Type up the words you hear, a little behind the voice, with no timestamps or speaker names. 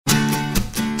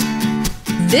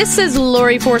This is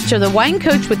Lori Forster, the wine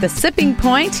coach with The Sipping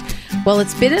Point. Well,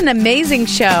 it's been an amazing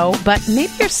show, but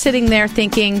maybe you're sitting there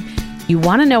thinking you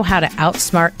want to know how to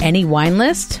outsmart any wine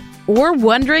list, or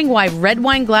wondering why red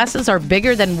wine glasses are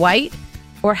bigger than white,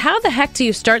 or how the heck do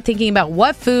you start thinking about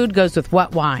what food goes with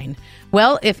what wine?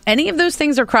 Well, if any of those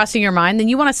things are crossing your mind, then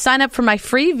you want to sign up for my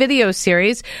free video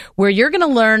series where you're going to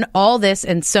learn all this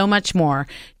and so much more.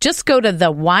 Just go to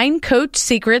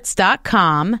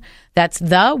thewinecoachsecrets.com. That's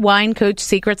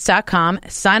thewinecoachsecrets.com.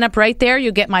 Sign up right there.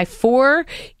 You'll get my 4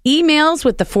 emails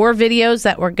with the 4 videos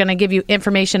that we're going to give you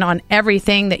information on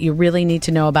everything that you really need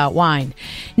to know about wine.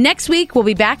 Next week, we'll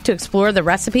be back to explore the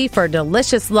recipe for a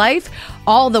delicious life.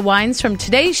 All the wines from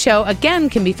today's show, again,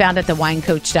 can be found at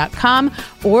thewinecoach.com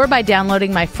or by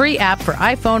downloading my free app for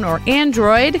iPhone or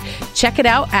Android. Check it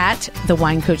out at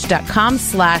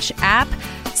thewinecoach.com/app.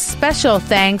 Special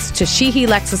thanks to Sheehy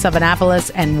Lexus of Annapolis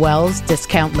and Wells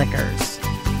Discount Liquors.